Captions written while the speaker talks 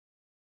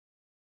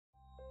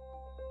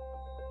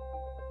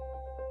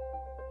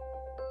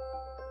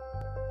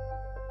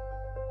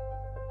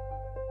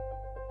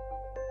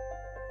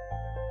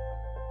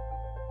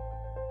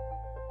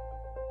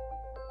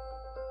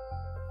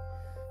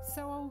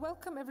So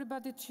welcome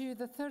everybody to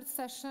the third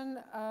session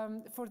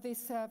for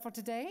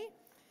today.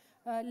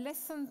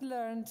 Lessons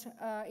learned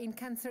in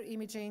cancer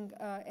imaging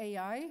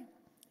AI.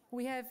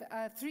 We have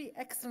three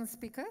excellent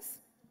speakers.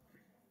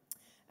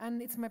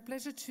 And it's my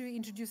pleasure to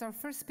introduce our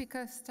first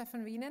speaker,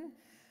 Stefan Wijnen,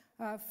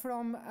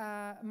 from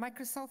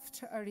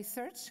Microsoft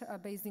Research,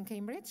 based in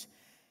Cambridge.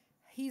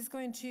 He's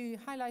going to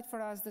highlight for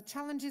us the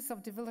challenges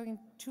of developing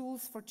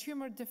tools for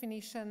tumor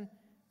definition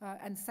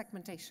and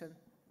segmentation.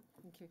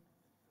 Thank you.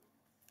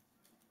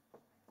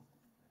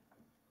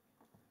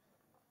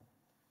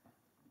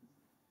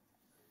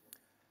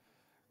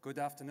 Good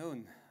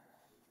afternoon.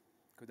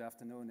 Good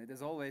afternoon. It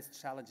is always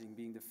challenging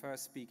being the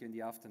first speaker in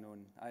the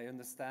afternoon. I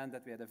understand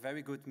that we had a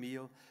very good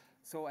meal,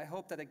 so I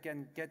hope that I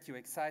can get you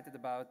excited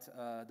about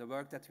the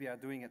work that we are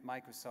doing at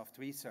Microsoft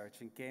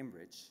Research in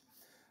Cambridge.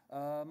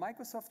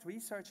 Microsoft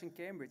Research in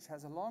Cambridge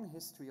has a long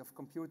history of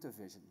computer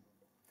vision.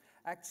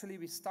 Actually,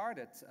 we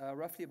started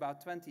roughly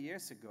about 20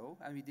 years ago,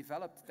 and we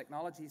developed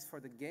technologies for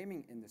the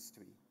gaming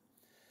industry.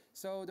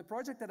 So the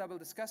project that I will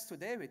discuss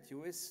today with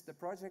you is the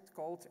project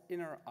called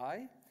Inner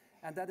Eye,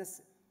 and that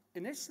is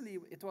initially,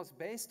 it was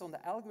based on the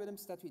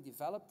algorithms that we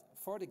developed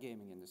for the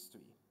gaming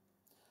industry.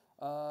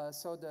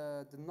 So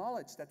the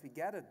knowledge that we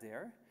gathered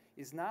there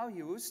is now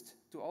used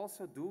to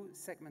also do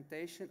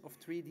segmentation of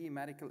 3D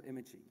medical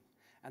imaging.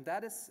 And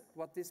that is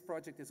what this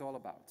project is all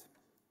about.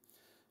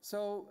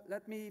 So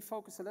let me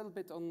focus a little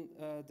bit on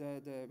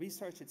the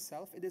research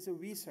itself. It is a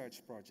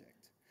research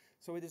project.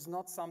 So it is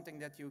not something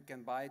that you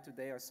can buy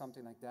today or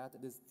something like that.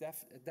 It is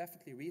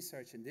definitely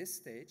research in this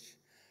stage.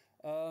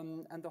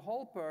 And the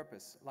whole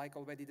purpose, like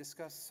already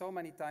discussed so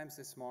many times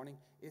this morning,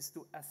 is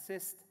to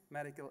assist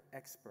medical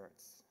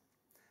experts.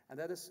 And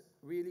that is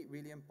really,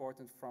 really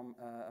important from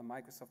a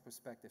Microsoft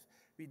perspective.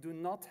 We do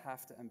not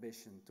have the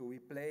ambition to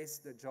replace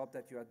the job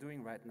that you are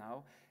doing right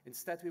now.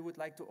 Instead, we would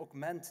like to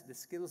augment the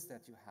skills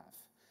that you have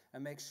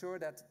and make sure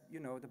that,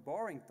 you know, the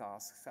boring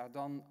tasks are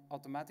done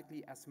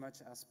automatically as much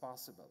as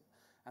possible.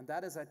 And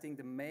that is, I think,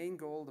 the main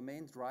goal, the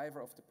main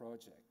driver of the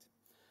project.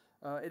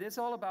 It is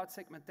all about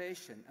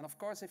segmentation. And of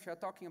course, if you're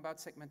talking about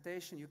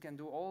segmentation, you can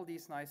do all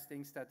these nice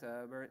things that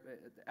were,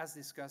 as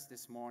discussed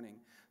this morning.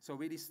 So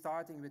really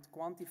starting with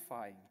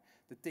quantifying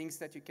the things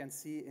that you can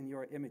see in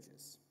your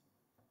images.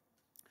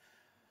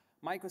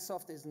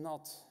 Microsoft is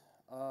not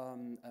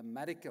a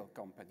medical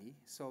company,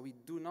 so we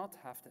do not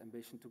have the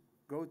ambition to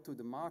go to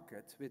the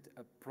market with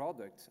a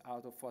product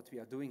out of what we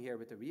are doing here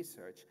with the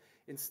research.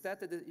 Instead,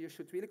 you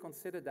should really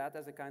consider that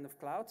as a kind of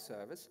cloud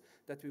service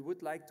that we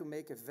would like to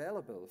make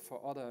available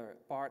for other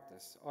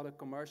partners, other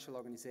commercial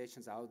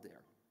organizations out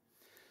there.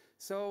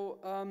 So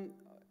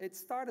it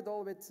started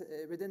all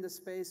within the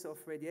space of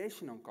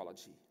radiation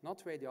oncology,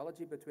 not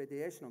radiology, but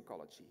radiation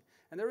oncology.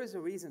 And there is a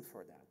reason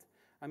for that.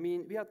 I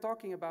mean, we are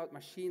talking about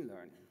machine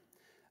learning.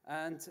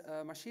 And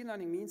machine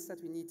learning means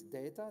that we need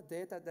data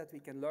that we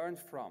can learn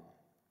from.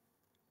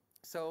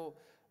 So,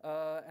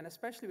 and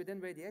especially within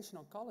radiation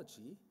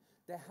oncology,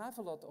 they have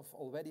a lot of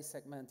already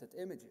segmented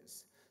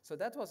images. So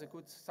that was a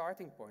good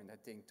starting point, I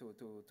think,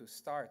 to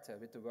start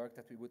with the work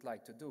that we would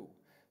like to do.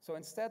 So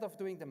instead of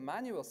doing the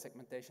manual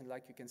segmentation,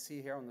 like you can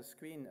see here on the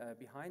screen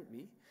behind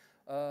me,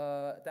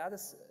 that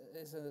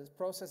is a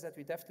process that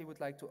we definitely would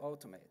like to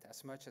automate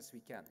as much as we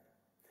can.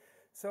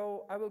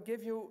 So I will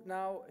give you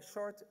now a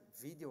short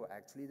video,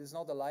 actually. This is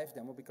not a live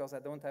demo because I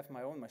don't have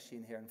my own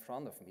machine here in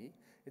front of me.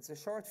 It's a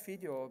short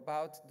video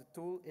about the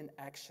tool in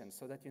action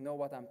so that you know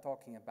what I'm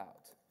talking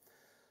about.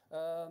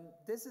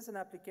 This is an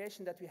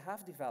application that we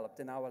have developed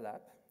in our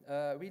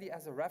lab, really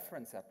as a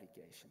reference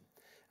application.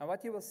 And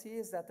what you will see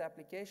is that the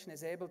application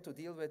is able to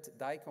deal with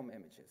DICOM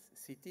images,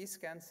 CT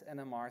scans and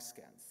MR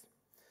scans.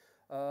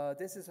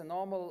 This is a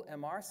normal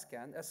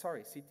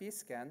CT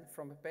scan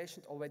from a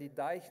patient already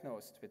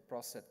diagnosed with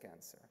prostate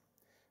cancer.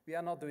 We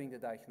are not doing the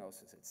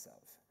diagnosis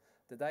itself.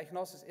 The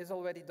diagnosis is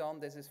already done.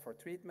 This is for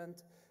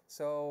treatment.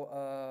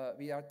 So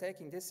we are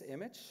taking this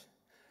image.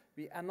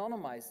 We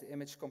anonymize the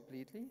image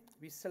completely.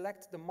 We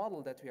select the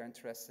model that we are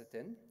interested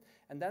in.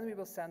 And then we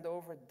will send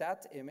over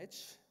that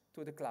image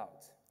to the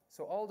cloud.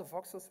 So all the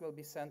voxels will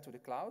be sent to the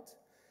cloud.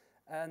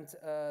 And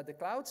the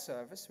cloud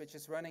service, which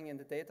is running in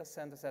the data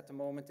centers at the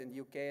moment in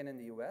the UK and in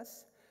the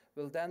US,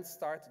 will then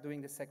start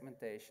doing the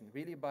segmentation,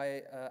 really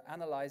by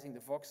analyzing the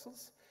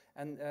voxels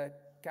and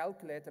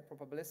calculate the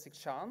probabilistic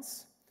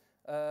chance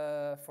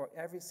for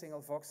every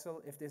single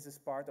voxel if this is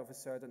part of a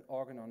certain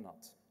organ or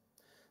not.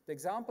 The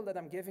example that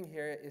I'm giving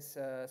here is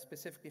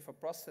specifically for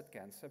prostate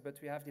cancer, but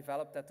we have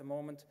developed at the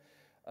moment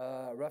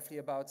roughly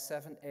about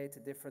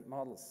 7-8 different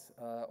models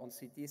on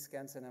CT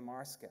scans and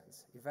MR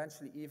scans,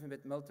 eventually even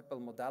with multiple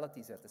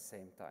modalities at the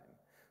same time.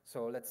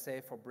 So let's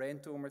say for brain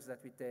tumors that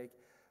we take,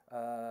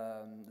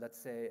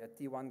 let's say a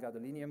T1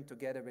 gadolinium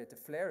together with a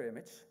FLAIR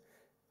image,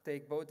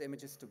 take both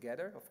images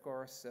together, of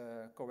course,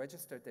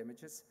 co-registered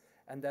images,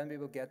 and then we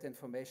will get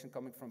information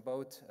coming from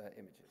both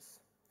images.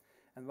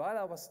 And while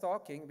I was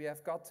talking, we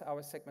have got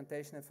our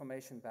segmentation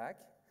information back.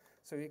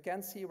 So you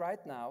can see right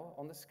now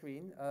on the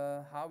screen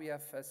how we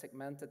have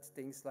segmented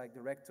things like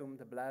the rectum,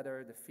 the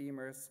bladder, the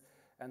femurs,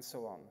 and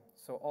so on.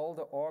 So all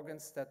the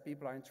organs that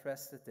people are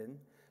interested in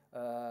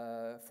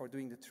for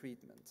doing the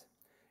treatment.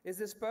 Is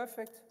this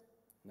perfect?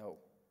 No,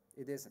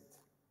 it isn't.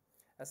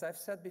 As I've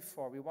said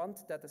before, we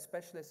want that the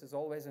specialist is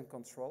always in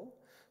control,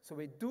 so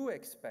we do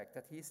expect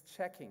that he's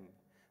checking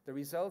the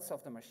results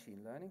of the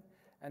machine learning,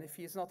 and if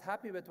he is not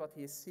happy with what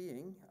he is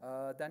seeing,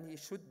 then he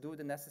should do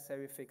the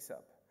necessary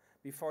fix-up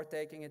before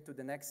taking it to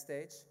the next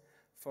stage.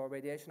 For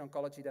radiation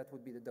oncology, that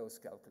would be the dose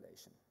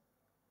calculation.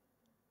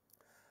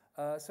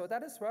 So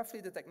that is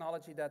roughly the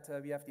technology that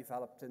we have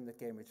developed in the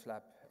Cambridge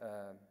lab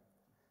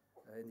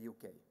in the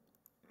UK.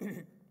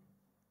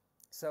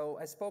 So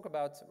I spoke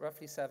about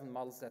roughly 7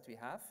 models that we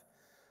have.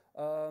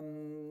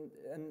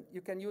 And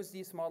you can use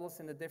these models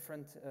in the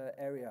different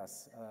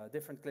areas,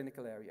 different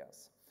clinical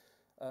areas.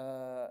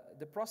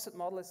 The prostate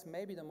model is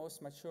maybe the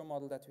most mature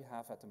model that we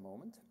have at the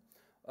moment.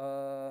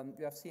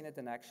 You have seen it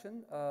in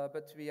action,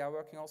 but we are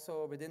working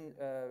also within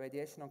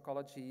radiation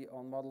oncology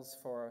on models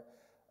for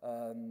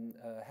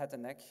head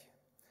and neck.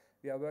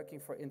 We are working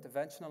for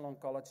interventional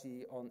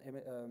oncology on,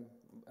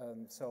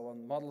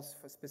 on models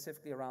for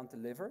specifically around the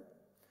liver.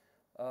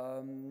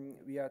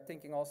 We are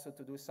thinking also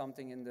to do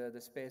something in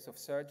the space of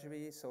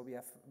surgery. So we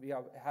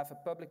have a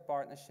public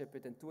partnership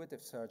with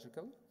Intuitive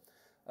Surgical,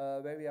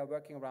 where we are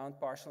working around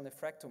partial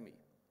nephrectomy.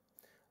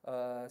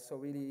 So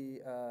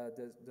really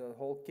the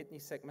whole kidney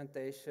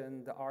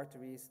segmentation, the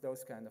arteries,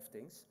 those kind of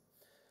things.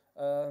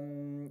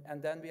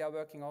 And then we are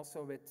working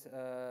also with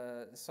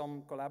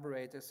some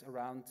collaborators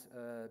around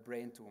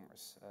brain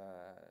tumors,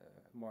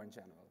 more in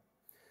general.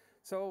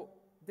 So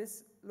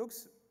this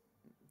looks,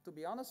 to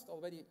be honest,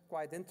 already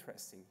quite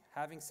interesting,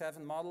 having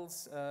 7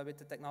 models with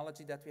the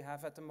technology that we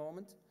have at the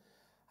moment.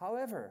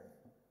 However,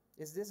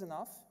 is this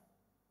enough?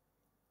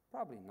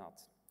 Probably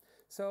not.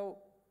 So,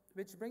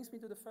 which brings me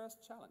to the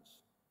first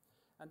challenge.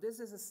 And this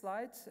is a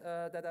slide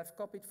that I've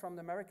copied from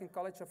the American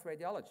College of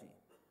Radiology.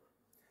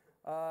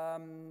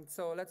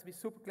 So let's be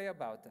super clear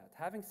about that.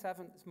 Having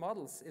 7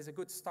 models is a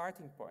good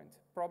starting point,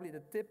 probably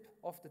the tip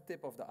of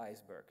the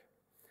iceberg.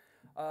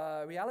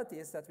 Reality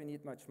is that we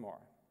need much more.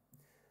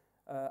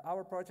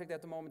 Our project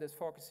at the moment is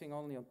focusing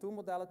only on 2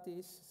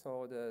 modalities,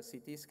 so the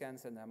CT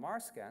scans and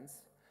MR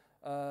scans.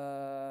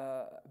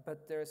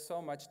 But there is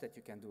so much that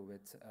you can do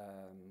with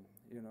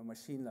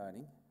machine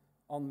learning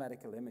on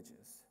medical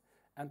images.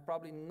 And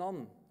probably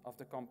none of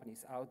the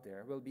companies out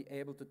there will be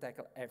able to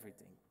tackle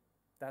everything.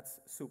 That's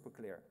super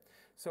clear.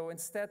 So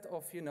instead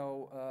of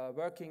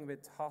working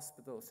with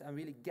hospitals and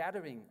really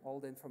gathering all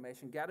the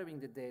information, gathering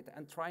the data,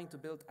 and trying to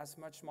build as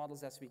much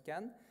models as we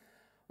can,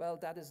 well,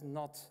 that is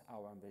not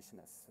our ambition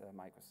as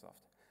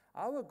Microsoft.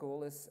 Our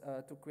goal is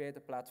to create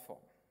a platform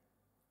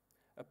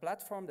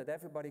that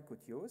everybody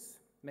could use,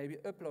 maybe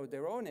upload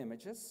their own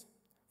images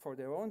for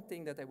their own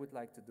thing that they would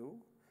like to do,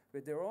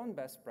 with their own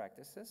best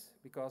practices,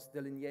 because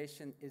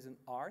delineation is an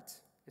art,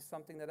 is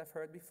something that I've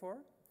heard before.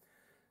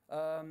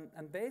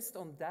 And based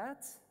on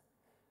that,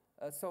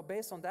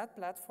 based on that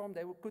platform,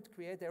 they could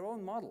create their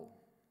own model.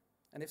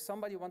 And if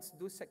somebody wants to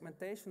do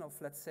segmentation of,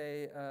 let's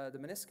say, the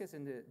meniscus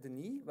in the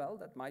knee, well,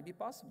 that might be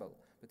possible,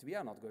 but we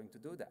are not going to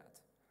do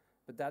that.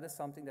 But that is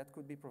something that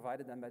could be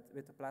provided then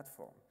with the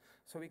platform.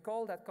 So we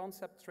call that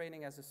concept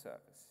training as a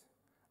service.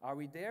 Are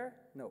we there?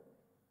 No,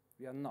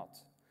 we are not.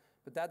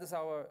 But that is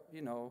our,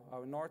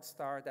 our North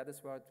Star. That is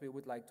what we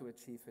would like to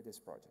achieve with this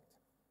project.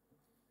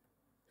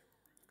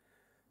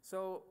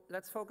 So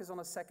let's focus on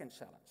a second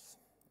challenge,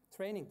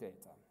 training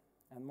data.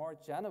 And more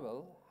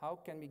general, how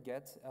can we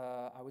get,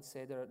 I would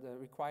say, the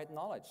required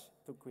knowledge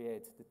to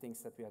create the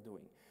things that we are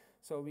doing?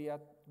 So we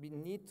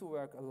need to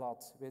work a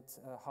lot with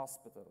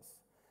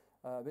hospitals,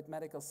 with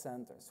medical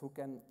centers who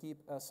can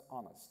keep us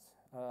honest.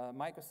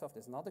 Microsoft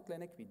is not a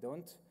clinic. We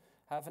don't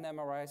have an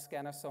MRI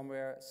scanner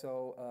somewhere,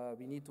 so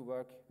we need to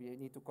work, we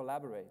need to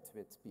collaborate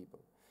with people.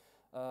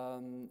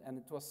 And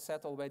it was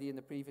said already in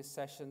the previous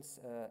sessions,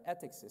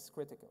 ethics is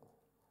critical.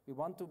 We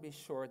want to be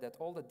sure that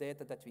all the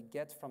data that we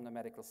get from the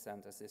medical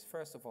centers is,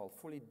 first of all,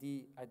 fully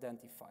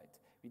de-identified.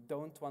 We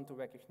don't want to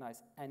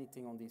recognize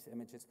anything on these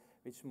images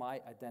which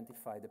might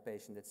identify the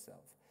patient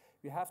itself.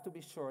 We have to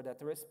be sure that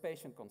there is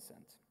patient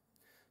consent.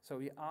 So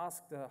we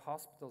ask the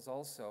hospitals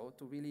also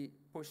to really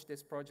push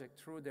this project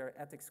through their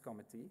ethics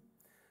committee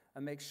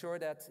and make sure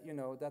that,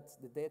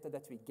 that the data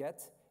that we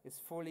get is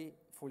fully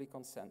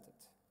consented.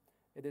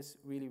 It is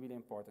really, really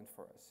important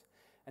for us.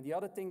 And the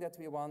other thing that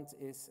we want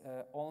is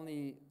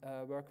only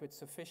work with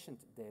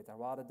sufficient data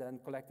rather than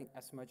collecting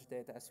as much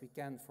data as we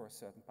can for a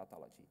certain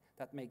pathology.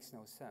 That makes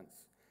no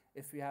sense.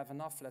 If we have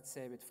enough, let's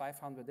say, with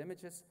 500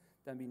 images,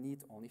 then we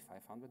need only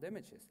 500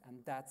 images,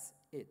 and that's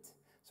it.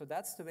 So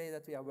that's the way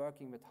that we are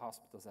working with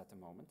hospitals at the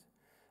moment.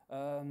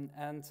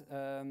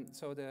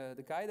 So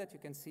the guy that you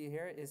can see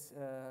here is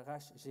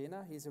Raj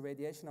Jena. He's a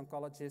radiation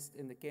oncologist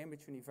in the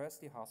Cambridge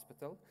University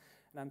Hospital.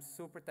 And I'm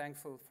super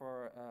thankful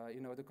for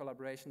the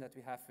collaboration that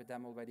we have with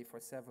them already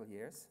for several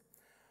years.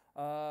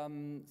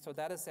 So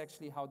that is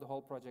actually how the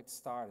whole project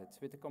started,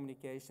 with the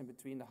communication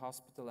between the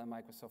hospital and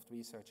Microsoft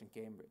Research in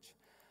Cambridge.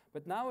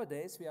 But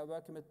nowadays, we are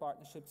working with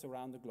partnerships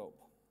around the globe.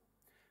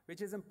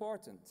 which is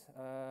important.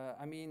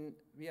 I mean,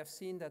 we have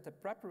seen that the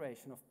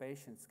preparation of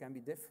patients can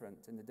be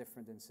different in the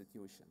different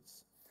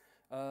institutions.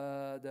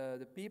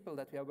 The people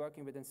that we are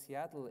working with in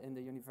Seattle in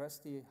the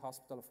University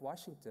Hospital of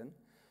Washington,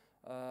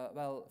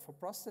 well, for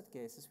prostate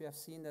cases, we have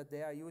seen that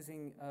they are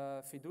using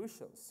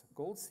fiducials,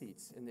 gold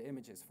seeds in the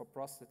images for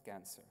prostate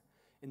cancer.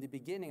 In the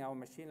beginning, our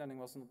machine learning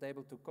was not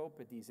able to cope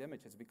with these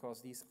images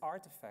because these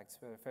artifacts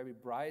were very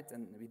bright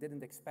and we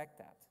didn't expect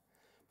that.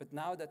 But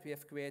now that we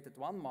have created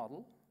one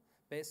model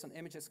based on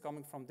images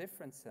coming from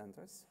different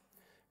centers,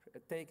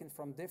 taken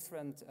from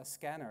different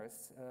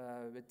scanners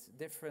with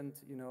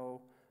different,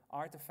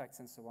 artifacts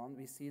and so on,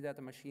 we see that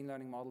the machine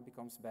learning model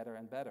becomes better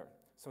and better.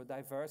 So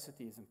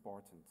diversity is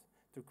important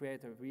to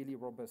create a really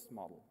robust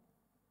model.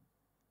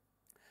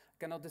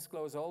 I cannot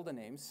disclose all the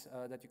names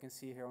that you can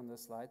see here on the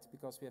slide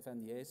because we have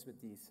NDAs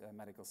with these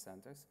medical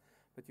centers,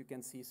 but you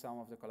can see some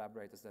of the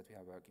collaborators that we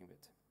are working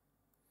with.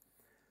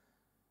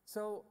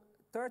 So,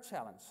 third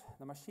challenge,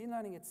 the machine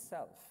learning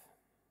itself.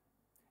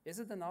 Is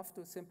it enough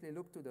to simply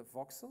look to the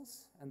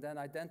voxels and then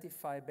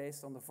identify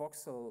based on the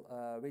voxel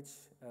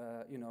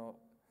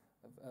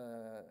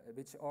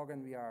which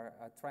organ we are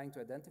trying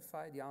to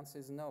identify? The answer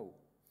is no.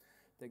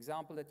 The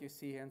example that you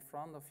see here in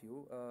front of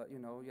you,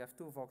 you have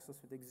two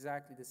voxels with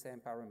exactly the same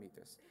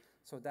parameters.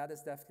 So that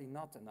is definitely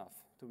not enough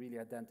to really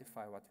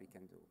identify what we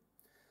can do.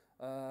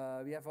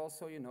 We have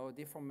also,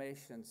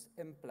 deformations,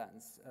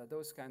 implants,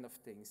 those kind of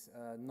things,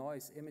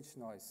 noise, image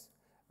noise,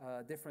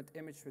 different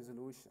image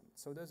resolution.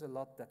 So there's a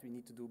lot that we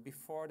need to do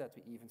before that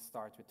we even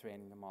start with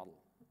training the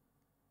model.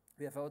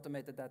 We have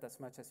automated that as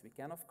much as we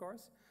can, of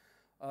course,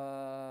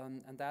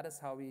 and that is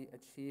how we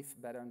achieve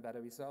better and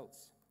better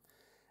results.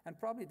 And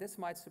probably this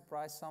might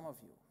surprise some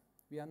of you.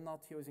 We are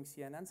not using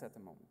CNNs at the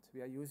moment.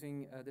 We are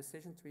using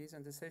decision trees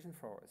and decision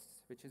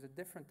forests, which is a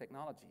different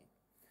technology.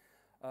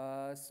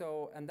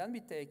 And then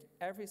we take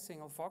every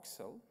single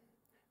voxel,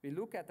 we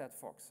look at that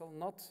voxel,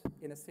 not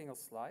in a single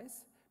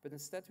slice, but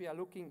instead we are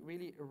looking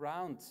really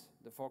around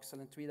the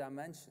voxel in 3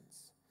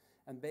 dimensions.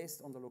 And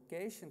based on the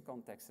location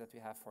context that we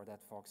have for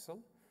that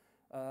voxel,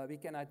 we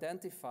can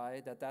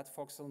identify that that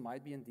voxel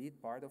might be indeed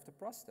part of the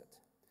prostate.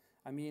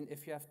 I mean,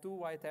 if you have 2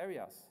 white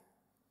areas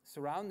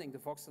surrounding the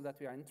voxel that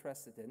we are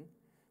interested in,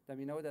 then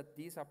we know that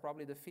these are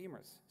probably the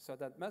femurs. So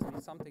that must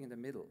be something in the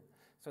middle.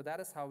 So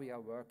that is how we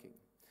are working.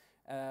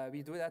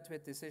 We do that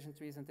with decision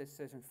trees and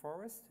decision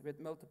forests with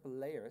multiple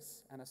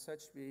layers, and as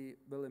such we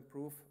will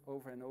improve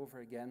over and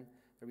over again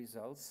the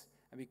results,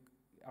 and we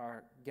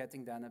are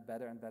getting then a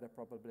better and better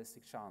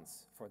probabilistic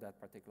chance for that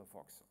particular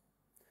voxel.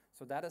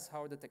 So that is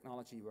how the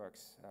technology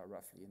works,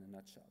 roughly in a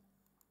nutshell.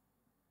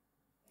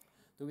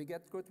 Do we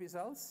get good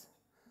results?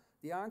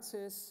 The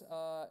answer is,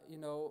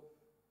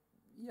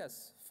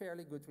 yes,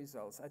 fairly good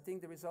results. I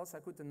think the results are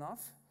good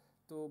enough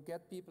to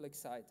get people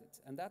excited.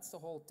 And that's the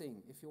whole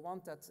thing. If you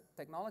want that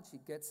technology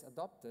gets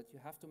adopted, you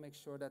have to make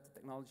sure that the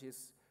technology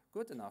is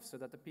good enough so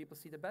that the people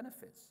see the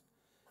benefits.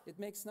 It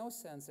makes no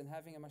sense in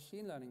having a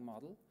machine learning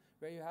model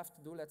where you have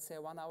to do, let's say,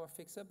 1 hour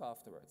fix-up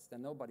afterwards.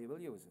 Then nobody will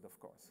use it, of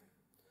course.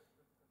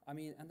 I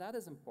mean, and that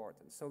is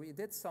important. So we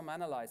did some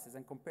analysis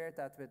and compared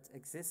that with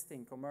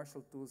existing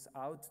commercial tools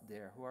out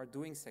there who are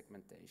doing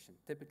segmentation,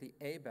 typically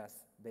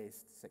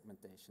ABAS-based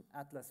segmentation,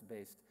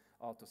 Atlas-based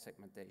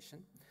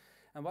auto-segmentation.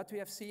 And what we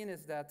have seen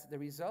is that the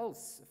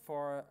results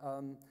for,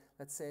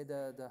 let's say,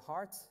 the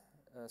heart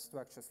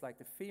structures like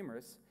the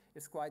femurs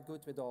is quite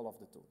good with all of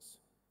the tools.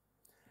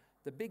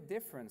 The big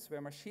difference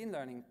where machine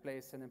learning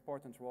plays an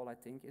important role, I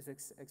think, is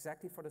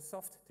exactly for the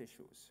soft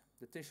tissues.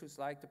 The tissues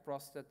like the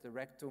prostate, the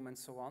rectum, and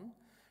so on,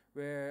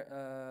 where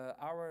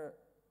our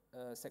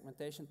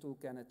segmentation tool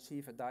can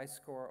achieve a DICE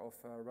score of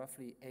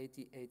roughly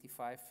 80,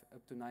 85,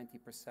 up to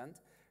 90%,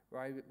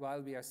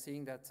 while we are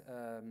seeing that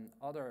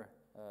other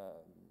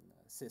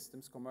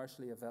systems,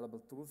 commercially available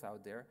tools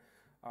out there,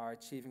 are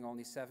achieving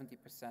only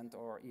 70%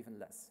 or even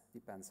less,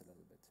 depends a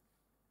little bit.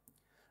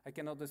 I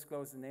cannot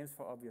disclose the names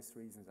for obvious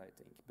reasons, I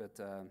think, but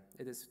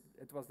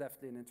it was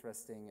definitely an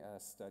interesting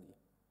study.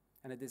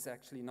 And it is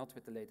actually not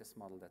with the latest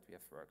model that we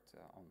have worked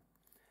on.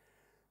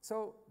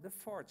 So the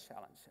 4th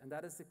challenge, and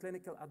that is the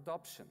clinical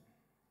adoption.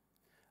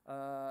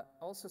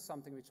 Also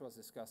something which was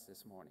discussed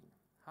this morning.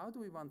 How do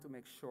we want to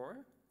make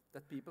sure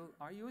that people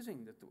are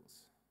using the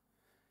tools?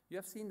 You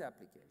have seen the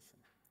application.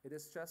 It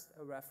is just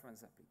a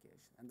reference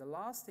application. And the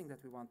last thing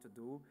that we want to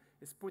do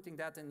is putting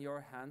that in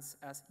your hands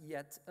as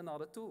yet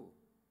another tool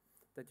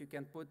that you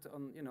can put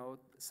on,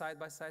 side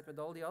by side with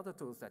all the other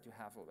tools that you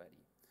have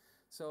already.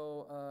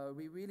 So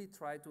we really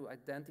try to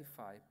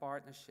identify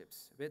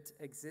partnerships with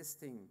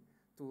existing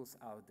tools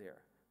out there.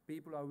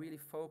 People are really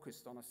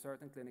focused on a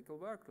certain clinical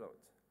workload.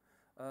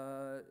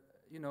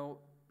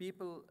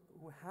 People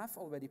who have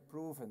already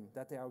proven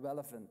that they are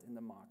relevant in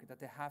the market, that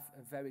they have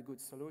a very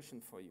good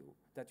solution for you,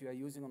 that you are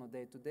using on a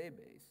day-to-day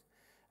basis.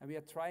 And we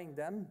are trying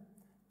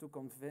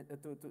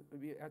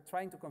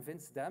to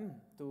convince them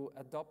to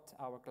adopt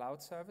our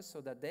cloud service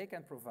so that they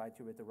can provide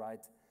you with the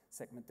right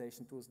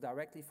segmentation tools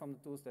directly from the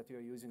tools that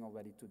you're using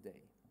already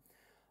today.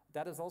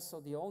 That is also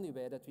the only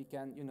way that we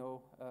can,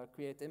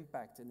 create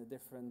impact in the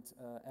different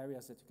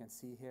areas that you can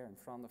see here in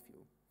front of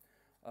you.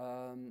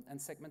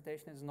 And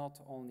segmentation is not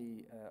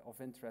only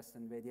of interest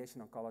in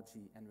radiation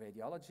oncology and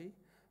radiology,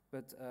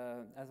 but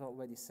as I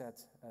already said,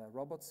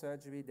 robot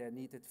surgery, they're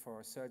needed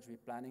for surgery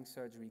planning,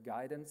 surgery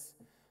guidance.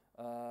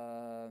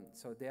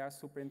 So they are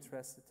super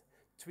interested.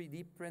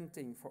 3D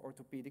printing for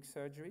orthopedic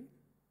surgery.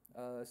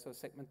 So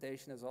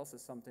segmentation is also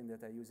something that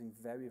they're using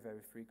very,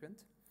 very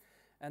frequent.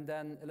 And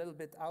then a little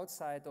bit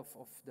outside of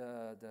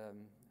the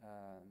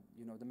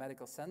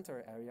medical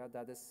center area,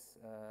 that is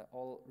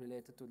all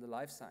related to the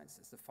life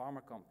sciences, the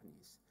pharma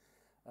companies,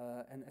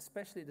 and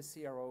especially the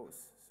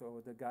CROs,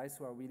 so the guys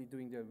who are really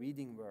doing the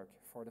reading work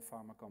for the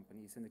pharma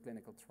companies in the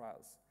clinical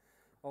trials.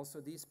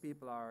 Also, these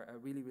people are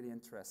really, really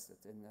interested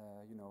in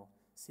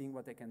seeing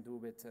what they can do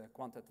with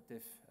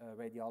quantitative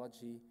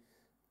radiology,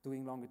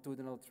 doing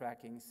longitudinal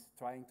trackings,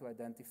 trying to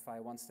identify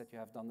once that you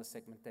have done the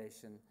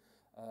segmentation,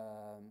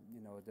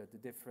 the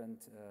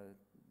different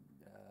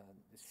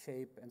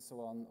shape and so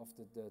on of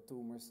the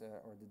tumors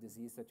or the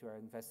disease that you are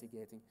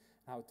investigating,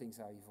 how things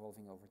are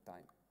evolving over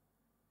time.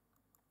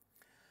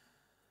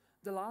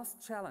 The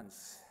last challenge,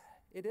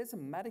 it is a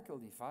medical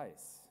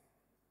device.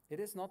 It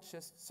is not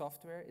just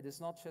software, it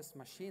is not just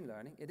machine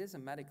learning, it is a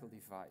medical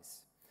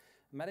device.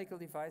 Medical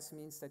device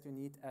means that you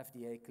need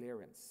FDA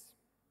clearance.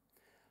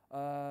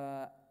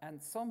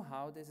 And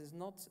somehow this is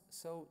not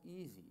so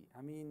easy.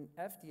 I mean,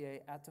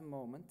 FDA at the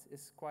moment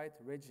is quite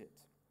rigid.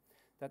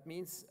 That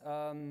means,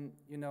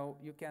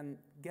 you can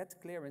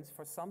get clearance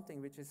for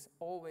something which is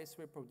always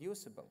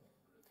reproducible.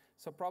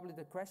 So probably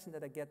the question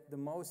that I get the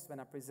most when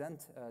I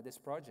present this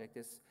project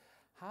is,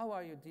 how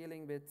are you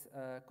dealing with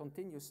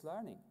continuous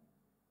learning?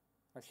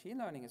 Machine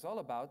learning is all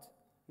about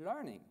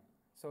learning,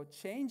 so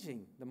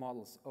changing the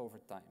models over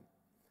time.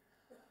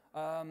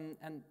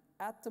 And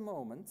at the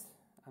moment,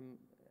 I'm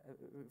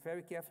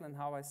very careful in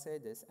how I say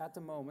this, at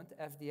the moment,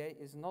 FDA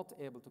is not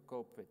able to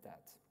cope with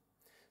that.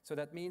 So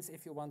that means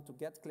if you want to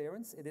get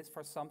clearance, it is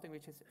for something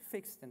which is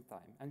fixed in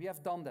time. And we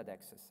have done that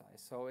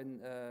exercise. So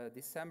in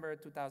December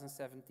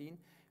 2017,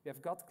 we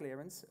have got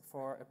clearance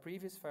for a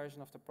previous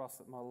version of the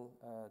prostate model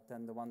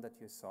than the one that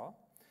you saw,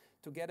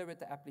 together with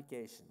the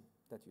application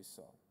that you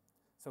saw.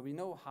 So we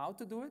know how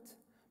to do it,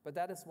 but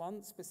that is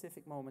one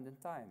specific moment in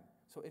time.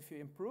 So if you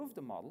improve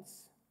the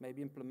models,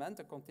 maybe implement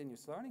a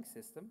continuous learning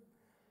system,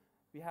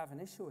 we have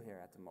an issue here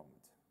at the moment.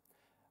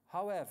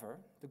 However,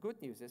 the good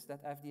news is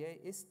that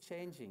FDA is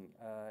changing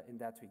in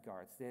that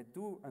regard. They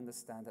do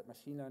understand that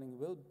machine learning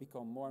will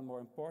become more and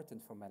more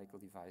important for medical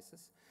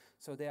devices.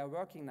 So they are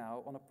working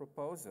now on a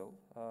proposal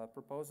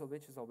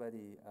which is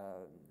already,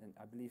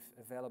 I believe,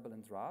 available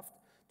in draft,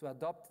 to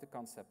adopt the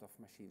concept of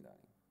machine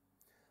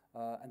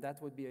learning. And that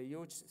would be a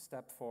huge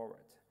step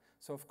forward.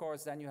 So of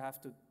course, then you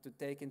have to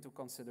take into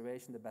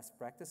consideration the best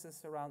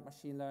practices around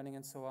machine learning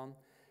and so on.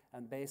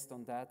 And based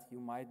on that,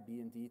 you might be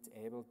indeed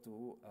able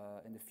to,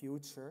 in the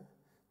future,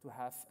 to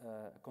have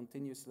a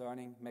continuous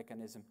learning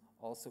mechanism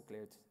also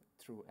cleared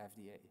through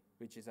FDA,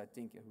 which is, I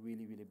think, a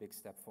really, really big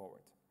step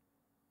forward.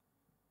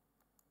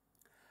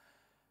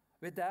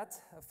 With that,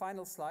 a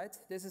final slide.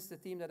 This is the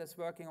team that is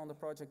working on the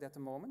project at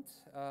the moment.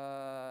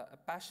 A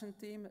passion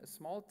team, a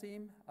small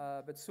team,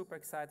 but super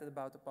excited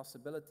about the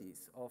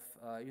possibilities of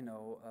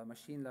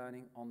machine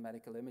learning on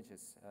medical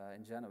images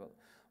in general.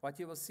 What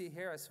you will see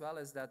here as well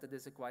is that it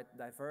is a quite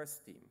diverse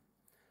team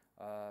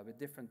with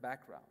different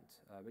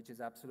backgrounds, which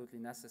is absolutely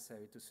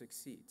necessary to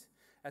succeed.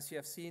 As you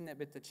have seen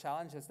with the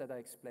challenges that I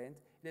explained,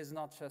 it is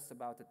not just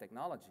about the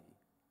technology.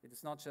 It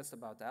is not just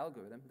about the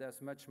algorithm.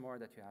 There's much more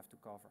that you have to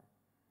cover.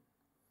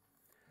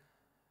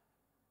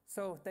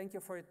 So thank you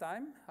for your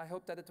time. I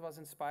hope that it was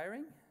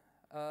inspiring.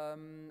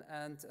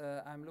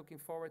 I'm looking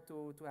forward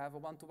to have a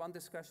one-to-one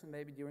discussion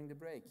maybe during the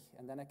break.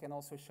 And then I can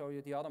also show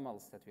you the other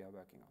models that we are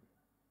working on.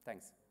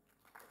 Thanks.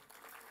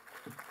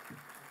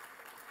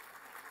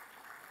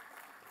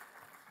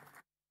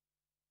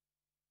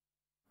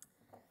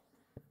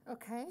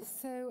 Okay,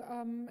 so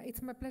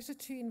it's my pleasure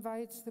to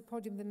invite to the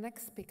podium the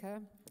next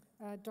speaker,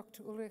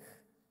 Dr. Ulrich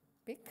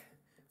Bick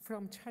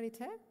from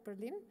Charité,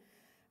 Berlin.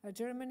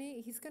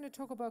 Germany. He's going to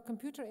talk about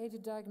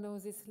computer-aided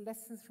diagnosis,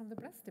 lessons from the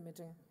breast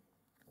imaging.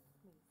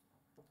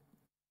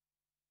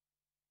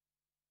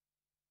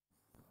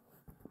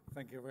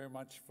 Thank you very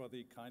much for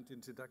the kind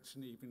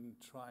introduction, even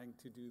trying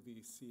to do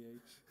the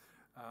CH.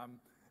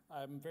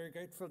 I'm very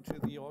grateful to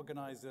the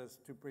organizers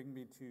to bring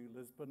me to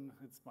Lisbon.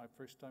 It's my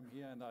first time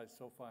here, and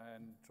so far I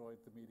enjoyed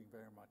the meeting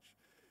very much.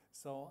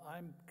 So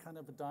I'm kind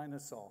of a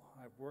dinosaur.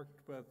 I've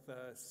worked with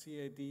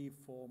CAD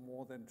for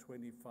more than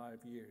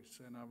 25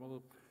 years, and I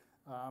will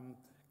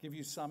give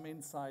you some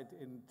insight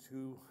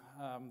into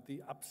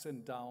the ups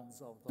and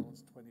downs of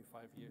those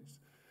 25 years.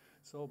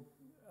 So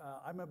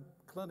I'm a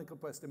clinical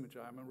breast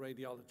imager, I'm a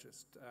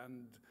radiologist,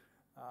 and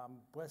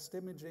breast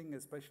imaging,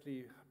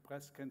 especially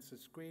breast cancer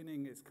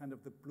screening, is kind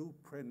of the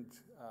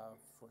blueprint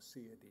for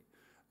CAD.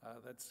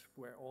 That's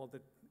where all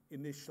the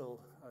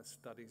initial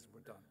studies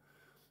were done.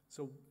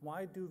 So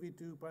why do we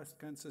do breast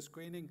cancer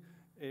screening?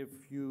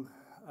 If you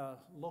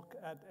look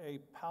at a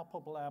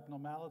palpable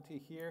abnormality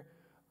here,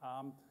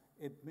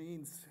 it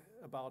means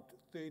about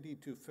 30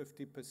 to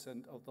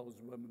 50% of those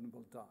women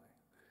will die.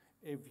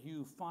 If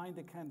you find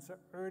a cancer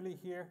early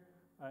here,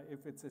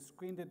 if it's a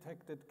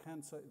screen-detected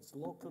cancer, it's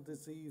local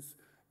disease,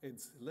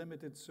 it's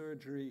limited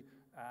surgery,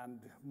 and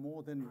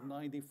more than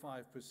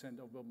 95%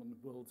 of women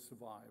will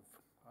survive.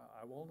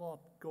 I will not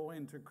go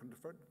into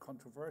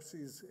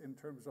controversies in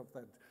terms of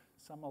that.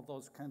 Some of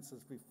those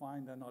cancers we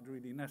find are not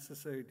really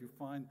necessary to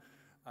find,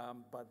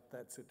 but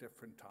that's a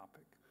different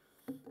topic.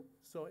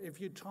 So if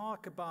you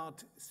talk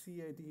about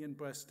CAD and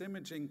breast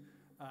imaging,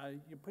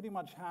 you pretty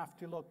much have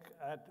to look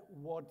at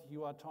what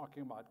you are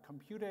talking about.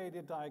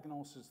 Computer-aided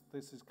diagnosis,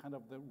 this is kind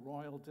of the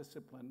royal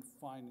discipline,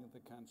 finding the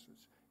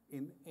cancers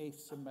in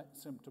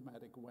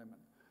asymptomatic women.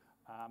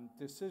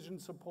 Decision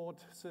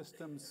support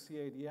systems,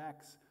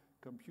 CADX,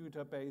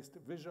 computer-based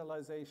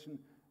visualization,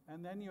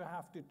 and then you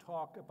have to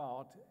talk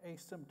about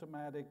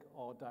asymptomatic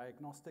or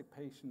diagnostic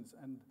patients,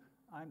 and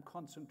I'm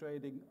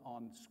concentrating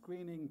on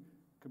screening,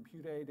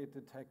 computer-aided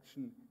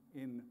detection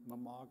in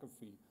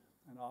mammography.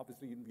 And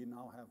obviously, we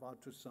now have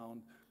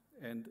ultrasound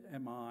and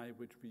MRI,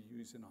 which we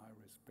use in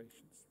high-risk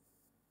patients.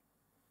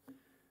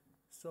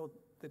 So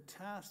the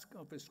task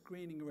of a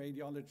screening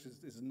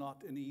radiologist is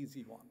not an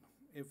easy one.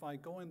 If I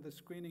go in the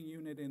screening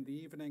unit in the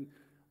evening,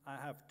 I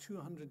have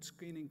 200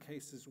 screening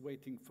cases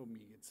waiting for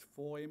me. It's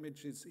 4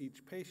 images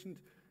each patient,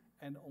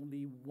 and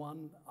only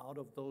 1 out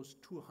of those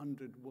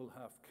 200 will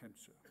have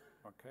cancer,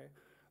 okay?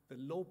 The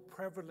low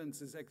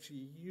prevalence is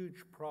actually a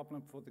huge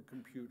problem for the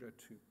computer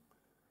too.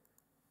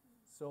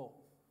 So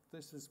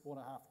this is what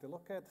I have to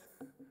look at,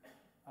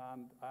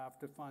 and I have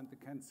to find the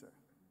cancer.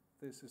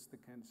 This is the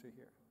cancer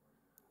here.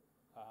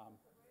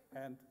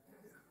 And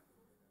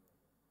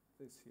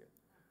this here.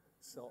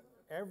 So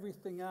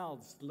everything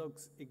else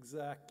looks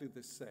exactly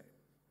the same.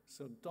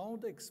 So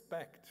don't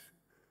expect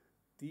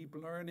deep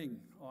learning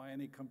or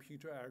any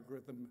computer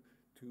algorithm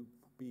to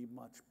be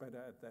much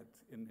better at that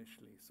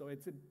initially. So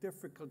it's a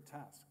difficult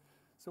task.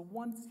 So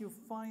once you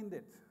find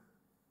it,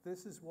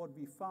 this is what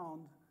we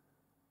found.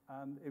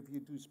 And if you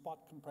do spot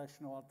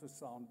compression or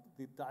ultrasound,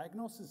 the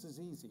diagnosis is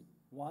easy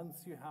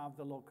once you have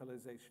the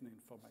localization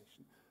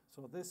information.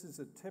 So this is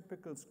a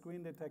typical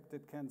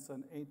screen-detected cancer,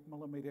 an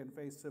 8mm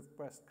invasive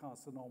breast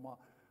carcinoma,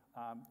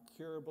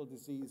 curable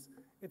disease.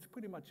 It's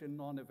pretty much a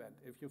non-event.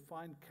 If you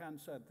find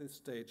cancer at this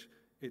stage,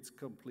 it's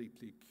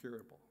completely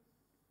curable.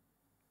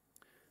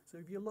 So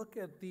if you look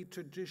at the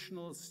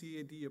traditional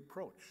CAD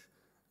approach,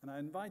 and I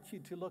invite you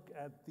to look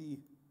at the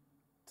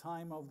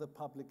time of the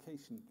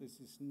publication. This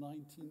is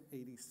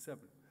 1987.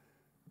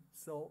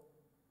 So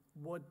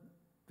what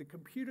the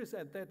computers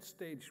at that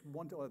stage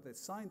wanted, or the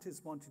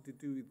scientists wanted to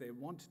do, they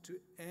wanted to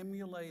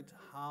emulate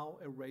how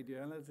a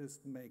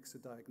radiologist makes a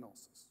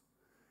diagnosis.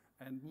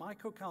 And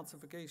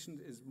microcalcification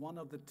is one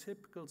of the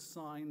typical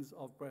signs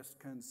of breast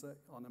cancer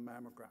on a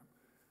mammogram.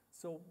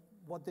 So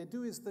what they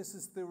do is, this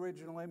is the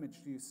original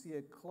image. You see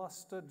a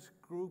clustered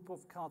group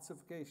of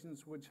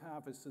calcifications which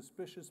have a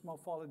suspicious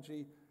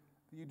morphology.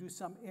 You do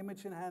some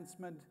image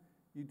enhancement,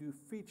 you do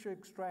feature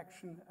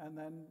extraction, and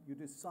then you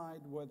decide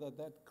whether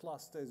that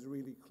cluster is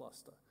really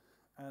cluster.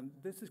 And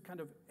this is kind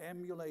of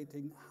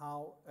emulating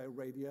how a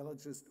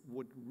radiologist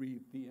would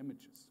read the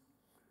images.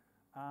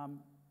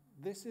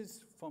 This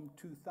is from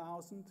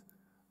 2000.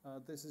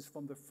 This is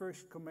from the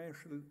first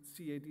commercial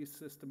CAD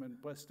system in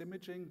breast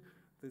imaging.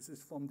 This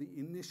is from the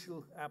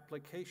initial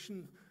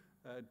application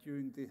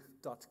during the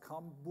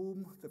 .com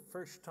boom, the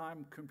first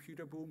time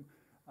computer boom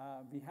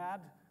we had.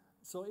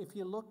 So if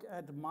you look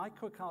at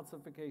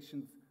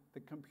microcalcifications,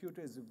 the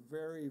computer is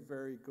very,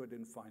 very good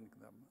in finding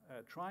them.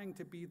 Trying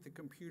to beat the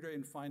computer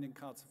in finding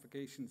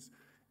calcifications,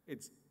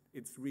 it's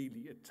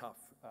really a tough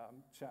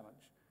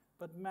challenge.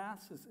 But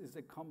masses is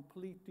a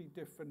completely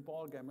different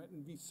ballgame,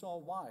 and we saw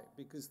why,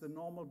 because the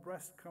normal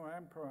breast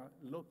parameter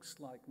looks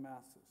like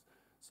masses.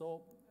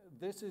 So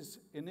this is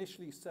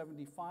initially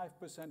 75%,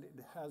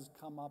 it has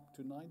come up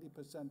to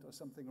 90% or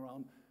something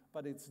around,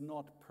 but it's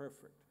not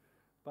perfect.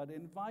 But I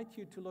invite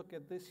you to look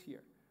at this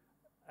here,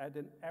 at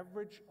an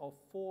average of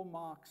 4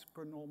 marks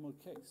per normal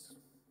case.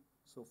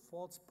 So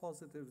false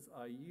positives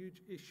are a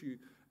huge issue,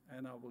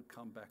 and I will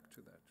come back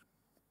to that.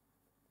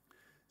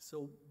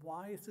 So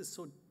why is this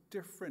so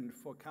different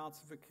for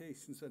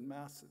calcifications and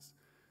masses?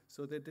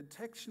 So the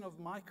detection of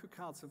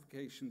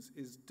microcalcifications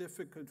is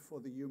difficult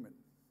for the human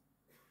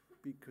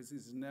because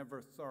it's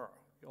never thorough.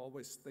 He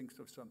always thinks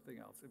of something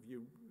else. If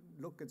you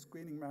look at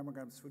screening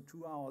mammograms for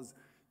 2 hours,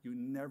 you're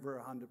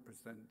never 100%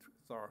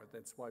 thorough.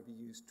 That's why we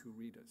use 2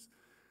 readers.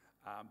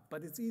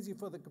 But it's easy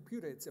for the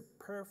computer. It's a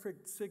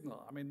perfect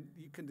signal. I mean,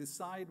 you can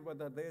decide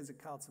whether there's a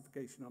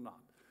calcification or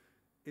not.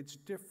 It's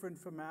different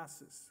for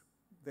masses.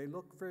 They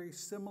look very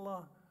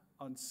similar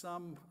on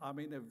some,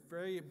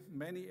 very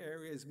many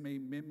areas may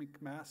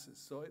mimic masses.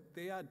 So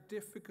they are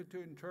difficult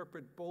to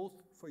interpret both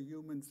for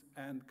humans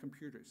and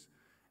computers.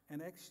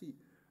 And actually,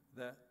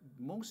 the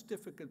most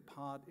difficult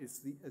part is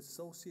the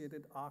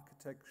associated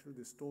architectural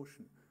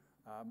distortion.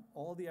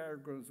 All the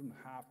algorithms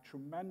have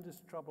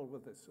tremendous trouble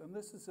with this. And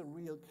this is a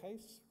real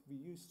case. We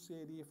used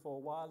CAD for a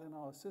while in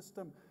our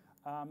system.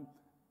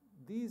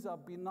 These are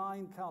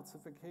benign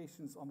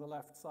calcifications on the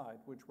left side,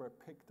 which were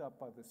picked up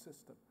by the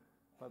system.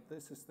 But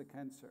this is the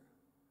cancer.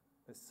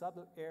 A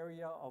subtle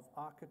area of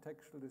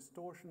architectural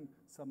distortion,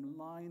 some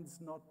lines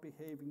not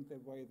behaving the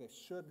way they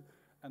should.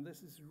 And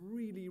this is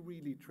really,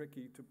 really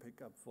tricky to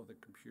pick up for the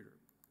computer.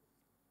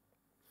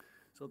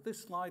 So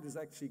this slide is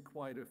actually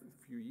quite a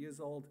few years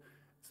old.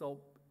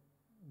 So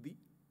the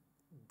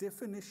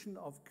definition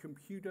of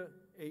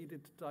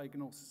computer-aided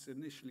diagnosis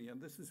initially,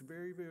 and this is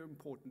very, very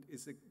important,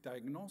 is a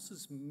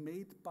diagnosis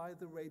made by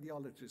the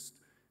radiologist,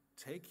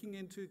 taking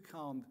into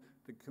account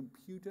the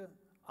computer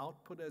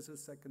output as a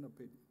second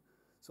opinion.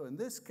 So in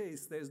this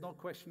case, there's no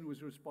question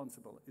who's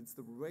responsible. It's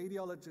the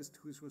radiologist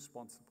who's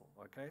responsible,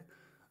 okay?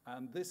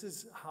 And this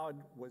is how it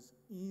was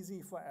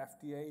easy for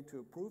FDA to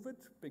approve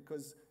it,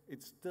 because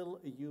it's still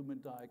a human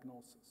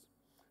diagnosis.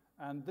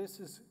 And this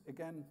is,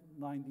 again,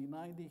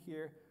 90-90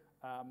 here.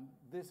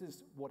 This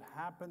is what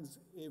happens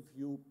if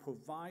you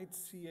provide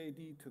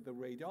CAD to the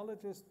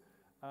radiologist.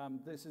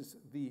 This is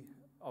the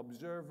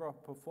observer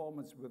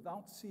performance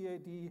without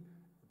CAD,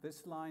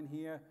 this line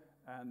here,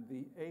 and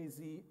the AZ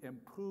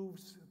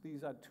improves.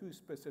 These are two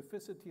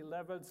specificity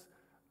levels,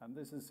 and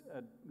this is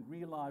a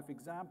real-life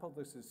example.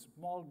 This is a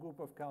small group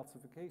of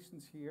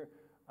calcifications here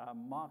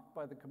marked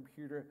by the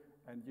computer,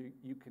 and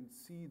you can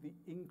see the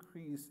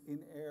increase in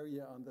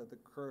area under the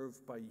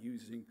curve by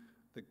using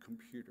the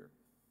computer.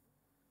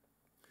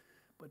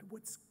 But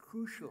what's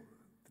crucial,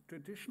 the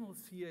traditional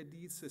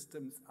CAD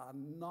systems are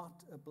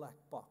not a black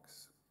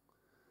box.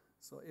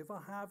 So if I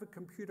have a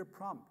computer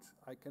prompt,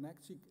 I can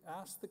actually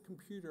ask the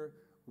computer,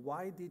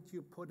 why did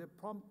you put a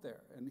prompt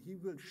there? And he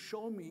will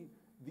show me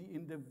the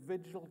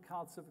individual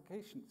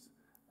calcifications.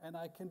 And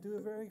I can do a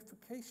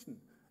verification.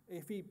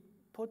 If he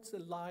puts a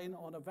line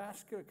on a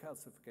vascular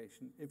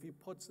calcification, if he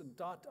puts a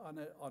dot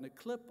on a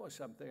clip or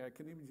something, I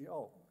can even say,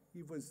 oh,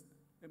 he was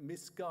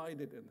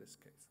misguided in this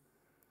case.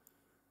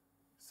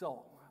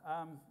 So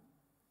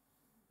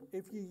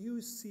if you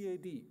use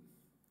CAD,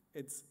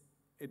 it's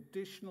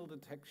additional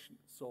detection.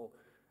 So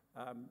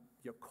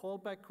your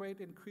callback rate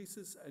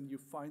increases and you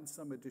find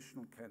some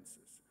additional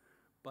cancers.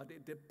 But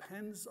it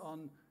depends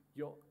on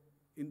your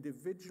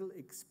individual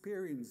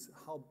experience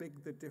how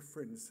big the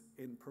difference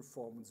in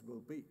performance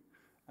will be.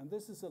 And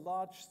this is a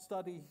large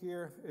study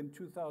here in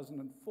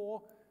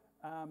 2004.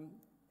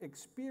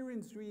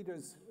 Experienced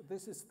readers,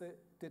 this is the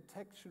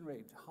detection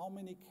rate, how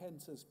many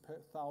cancers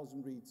per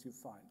 1,000 reads you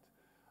find.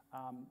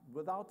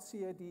 Without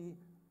CAD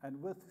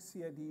and with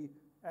CAD,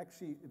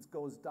 actually it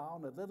goes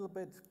down a little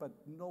bit, but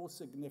no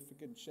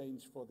significant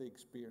change for the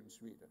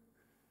experienced reader.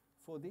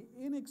 For the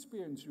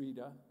inexperienced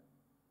reader,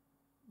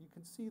 you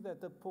can see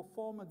that the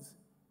performance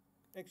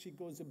actually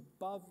goes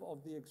above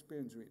of the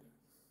experienced reader.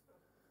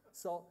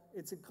 So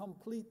it's a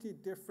completely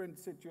different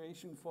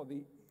situation for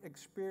the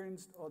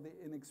experienced or the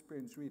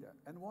inexperienced reader.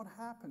 And what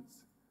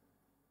happens?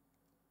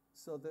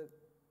 So the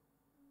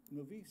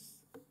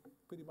novice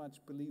pretty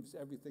much believes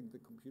everything the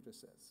computer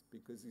says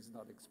because he's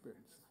not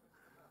experienced.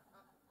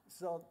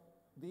 So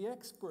the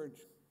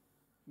expert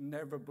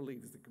never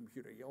believes the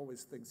computer. He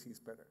always thinks he's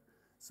better.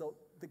 So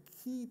the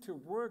key to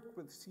work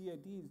with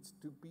CAD is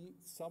to be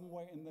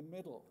somewhere in the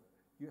middle.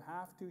 You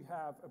have to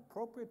have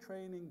appropriate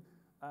training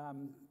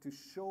to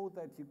show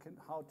that you can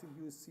how to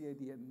use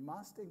CAD, and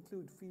must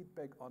include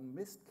feedback on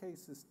missed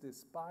cases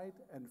despite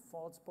and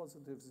false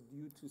positives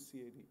due to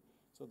CAD.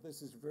 So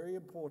this is very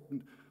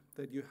important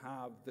that you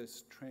have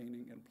this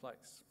training in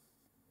place.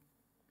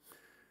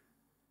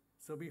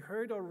 So we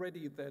heard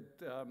already that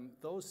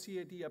those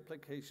CAD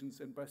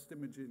applications in breast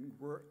imaging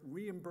were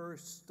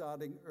reimbursed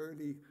starting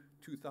early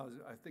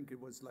 2000, I think it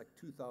was like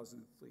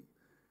 2003.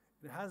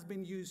 It has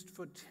been used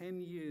for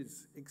 10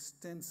 years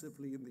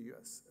extensively in the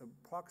US.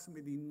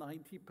 Approximately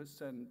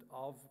 90%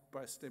 of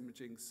breast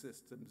imaging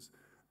systems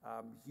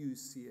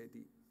use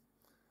CAD.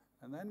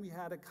 And then we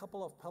had a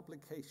couple of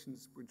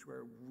publications which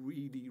were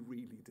really,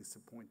 really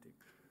disappointing.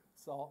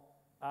 So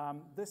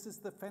this is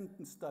the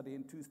Fenton study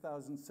in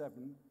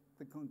 2007.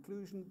 The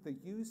conclusion, the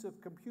use of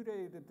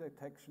computer-aided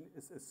detection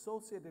is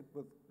associated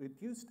with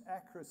reduced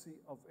accuracy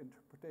of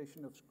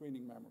interpretation of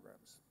screening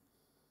mammograms.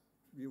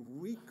 You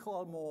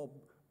recall more,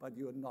 but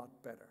you're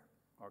not better,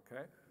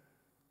 okay?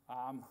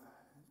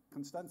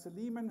 Constanze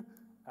Lehmann,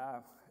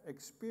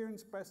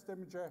 experienced breast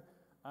imager,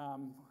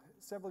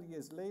 several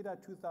years later,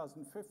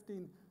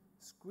 2015,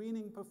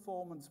 screening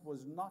performance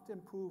was not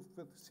improved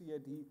with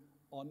CAD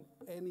on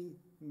any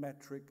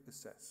metric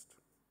assessed.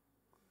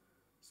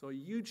 So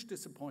huge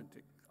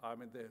disappointing. I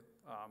mean, the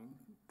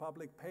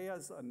public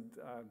payers and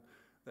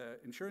the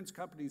insurance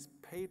companies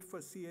paid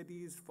for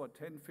CADs for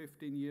 10,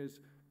 15 years,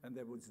 and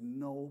there was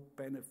no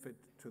benefit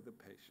to the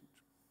patient.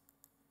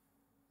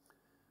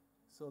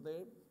 So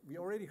we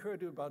already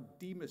heard about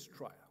DEMIS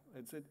trial.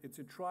 It's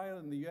a trial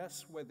in the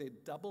US where they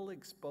double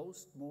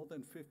exposed more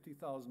than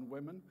 50,000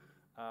 women,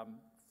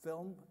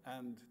 film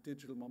and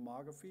digital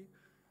mammography,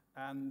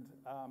 and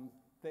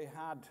they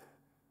had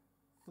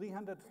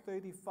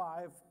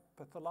 335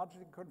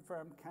 pathologically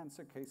confirmed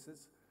cancer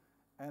cases,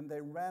 and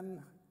they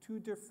ran 2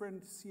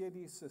 different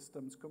CAD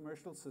systems,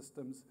 commercial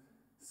systems.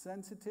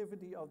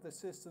 Sensitivity of the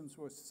systems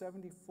was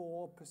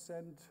 74%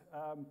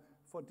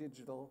 for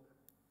digital,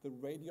 the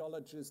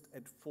radiologist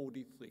at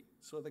 43.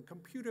 So the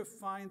computer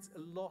finds a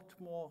lot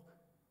more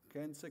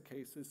cancer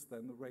cases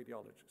than the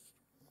radiologist.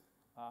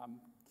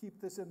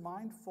 Keep this in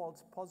mind,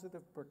 false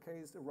positive per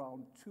case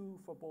around 2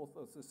 for both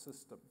of the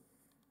system.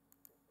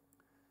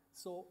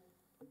 So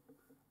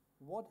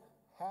what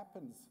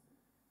happens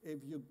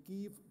if you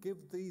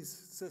give these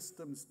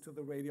systems to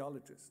the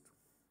radiologist?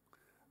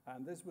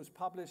 And this was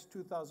published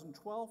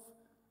 2012.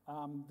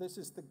 This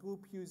is the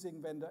group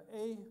using vendor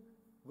A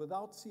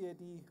without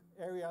CAD,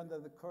 area under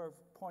the curve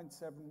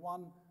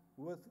 0.71,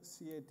 with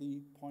CAD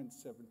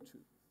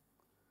 0.72.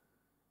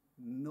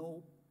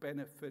 No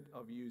benefit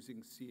of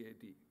using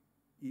CAD,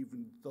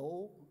 even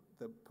though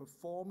the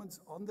performance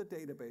on the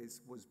database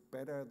was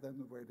better than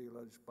the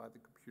radiologist by the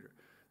computer.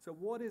 So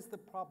what is the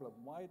problem?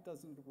 Why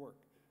doesn't it work?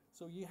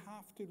 So you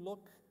have to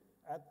look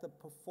at the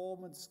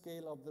performance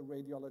scale of the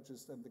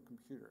radiologist and the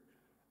computer.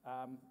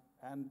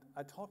 And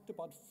I talked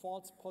about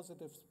false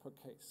positives per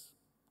case.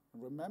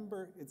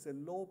 Remember, it's a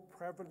low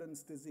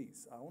prevalence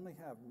disease. I only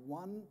have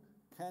 1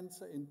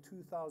 cancer in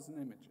 2,000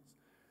 images.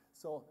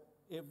 So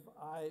if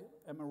I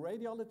am a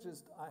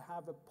radiologist, I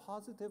have a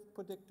positive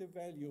predictive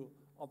value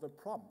of a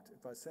prompt.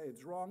 If I say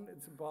it's wrong,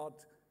 it's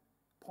about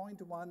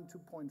 0.1 to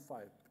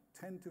 0.5,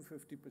 10 to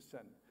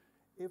 50%.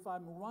 If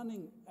I'm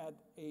running at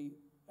an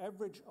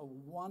average of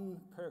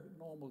 1 per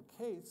normal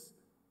case,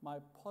 my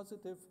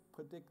positive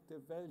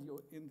predictive value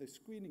in the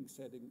screening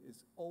setting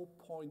is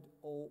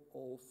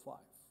 0.005.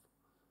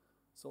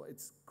 So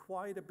it's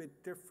quite a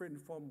bit different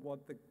from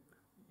what the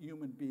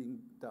human being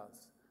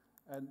does.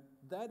 And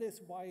that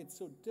is why it's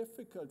so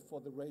difficult for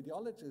the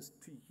radiologist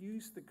to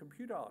use the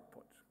computer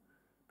output,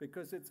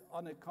 because it's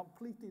on a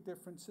completely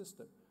different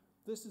system.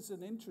 This is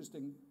an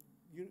interesting,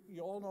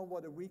 you all know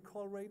what a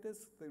recall rate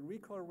is? The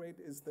recall rate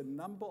is the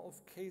number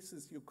of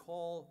cases you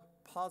call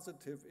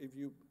positive if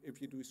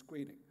you do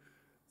screening.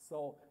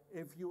 So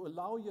if you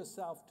allow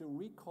yourself to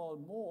recall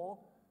more,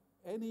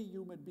 any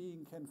human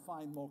being can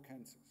find more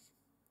cancers.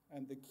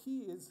 And the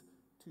key is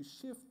to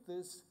shift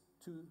this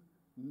to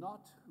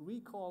not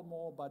recall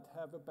more, but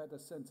have a better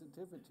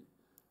sensitivity.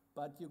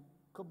 But you're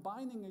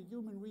combining a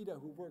human reader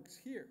who works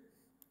here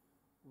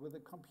with a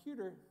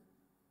computer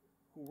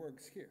who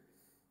works here.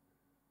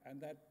 And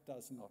that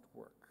does not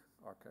work,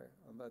 okay?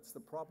 And that's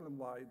the problem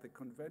why the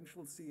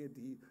conventional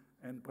CAD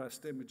and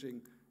breast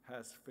imaging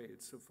has failed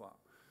so far.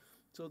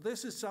 So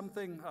this is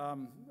something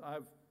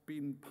I've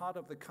been part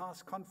of the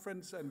CAST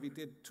conference, and we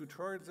did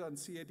tutorials on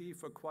CAD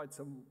for quite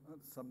some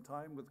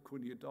time with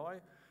Kunio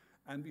Doi,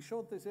 and we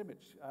showed this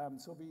image.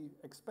 So we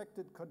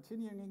expected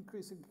continuing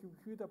increase in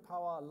computer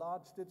power,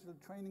 large digital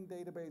training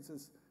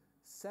databases,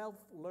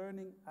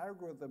 self-learning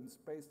algorithms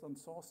based on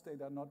source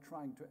data, not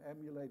trying to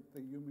emulate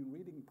the human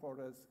reading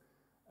process.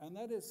 And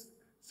that is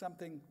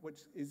something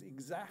which is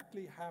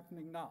exactly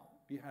happening now.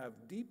 We have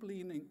deep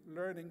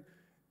learning,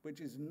 which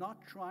is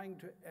not trying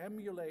to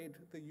emulate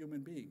the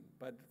human being,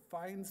 but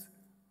finds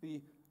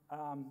the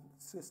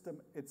system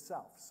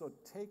itself. So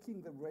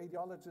taking the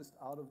radiologist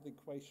out of the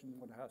equation,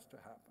 what has to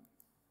happen.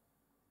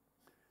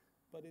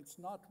 But it's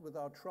not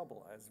without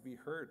trouble, as we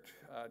heard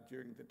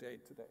during the day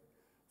today.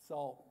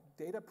 So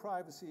data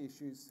privacy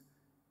issues,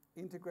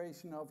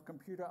 integration of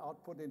computer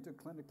output into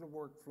clinical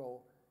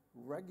workflow,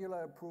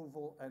 regular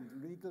approval, and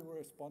legal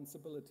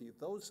responsibility.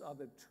 Those are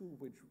the 2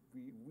 which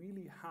we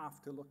really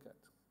have to look at.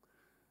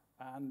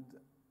 And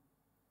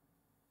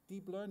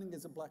deep learning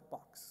is a black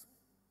box,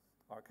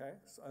 okay?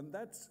 So, and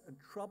that's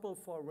a trouble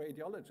for a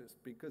radiologist,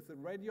 because the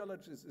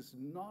radiologist is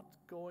not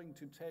going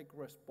to take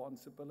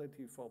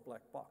responsibility for a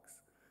black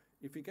box.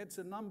 If he gets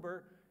a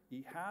number,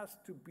 he has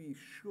to be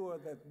sure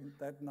that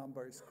that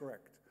number is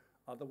correct.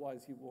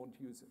 Otherwise, he won't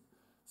use it.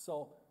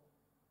 So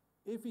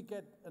if we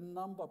get a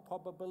number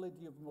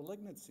probability of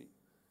malignancy,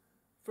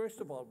 first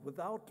of all,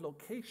 without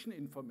location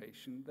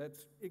information,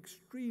 that's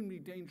extremely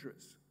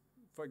dangerous.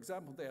 For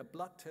example, there are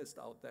blood tests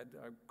out that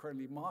are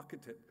currently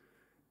marketed.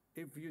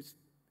 If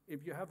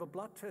you have a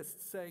blood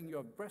test saying you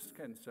have breast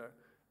cancer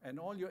and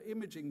all your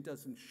imaging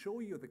doesn't show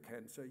you the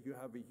cancer, you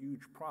have a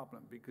huge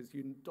problem, because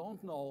you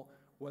don't know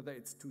whether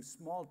it's too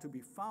small to be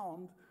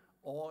found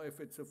or if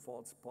it's a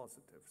false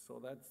positive.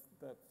 So that's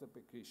the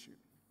big issue.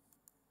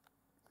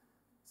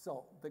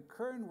 So the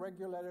current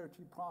regulatory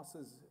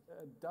process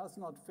does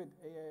not fit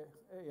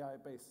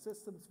AI-based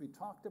systems. We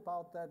talked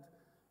about that.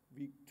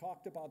 We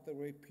talked about the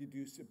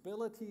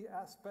reproducibility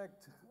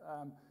aspect.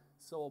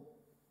 So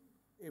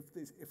if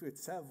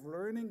it's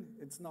self-learning,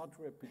 it's not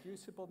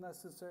reproducible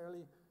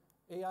necessarily.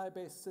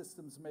 AI-based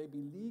systems may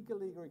be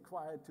legally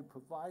required to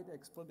provide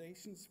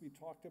explanations. We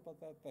talked about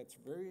that. That's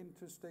very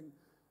interesting.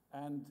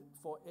 And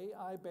for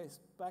AI-based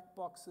black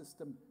box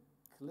system,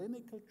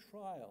 clinical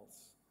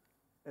trials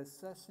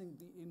assessing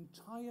the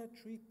entire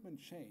treatment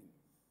chain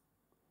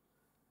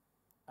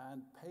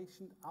and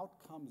patient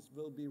outcomes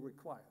will be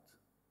required.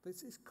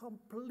 This is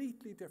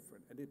completely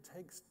different, and it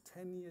takes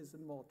 10 years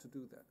and more to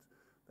do that.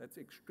 That's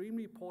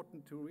extremely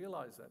important to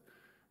realize that.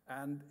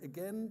 And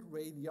again,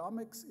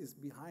 radiomics is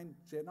behind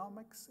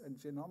genomics, and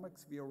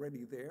genomics, we're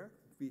already there.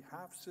 We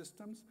have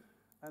systems,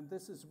 and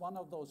this is one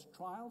of those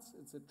trials.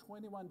 It's a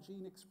 21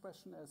 gene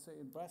expression assay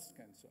in breast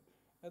cancer.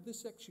 And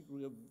this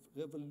actually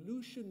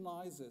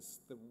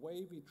revolutionizes the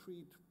way we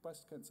treat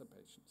breast cancer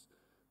patients,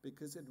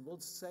 because it will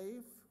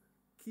save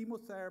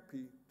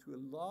chemotherapy to a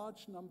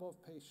large number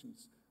of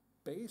patients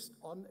based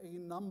on a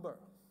number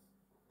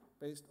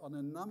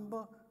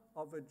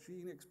of a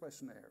gene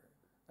expression area.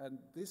 And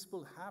this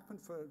will happen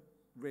for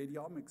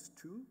radiomics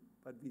too,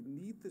 but we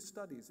need the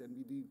studies and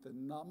we need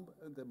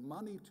the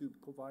money to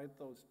provide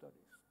those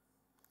studies.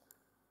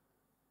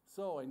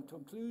 So in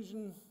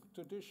conclusion,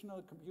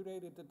 traditional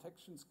computer-aided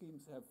detection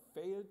schemes have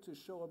failed to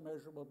show a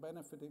measurable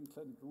benefit in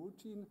clinical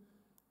routine.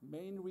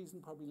 Main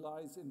reason probably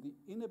lies in the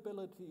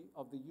inability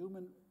of the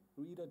human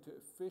reader to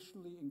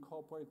efficiently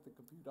incorporate the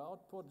computer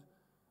output,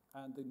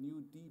 and the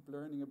new deep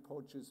learning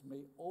approaches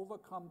may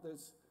overcome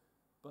this,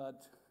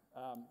 but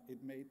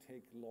it may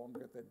take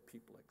longer than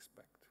people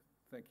expect.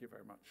 Thank you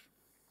very much.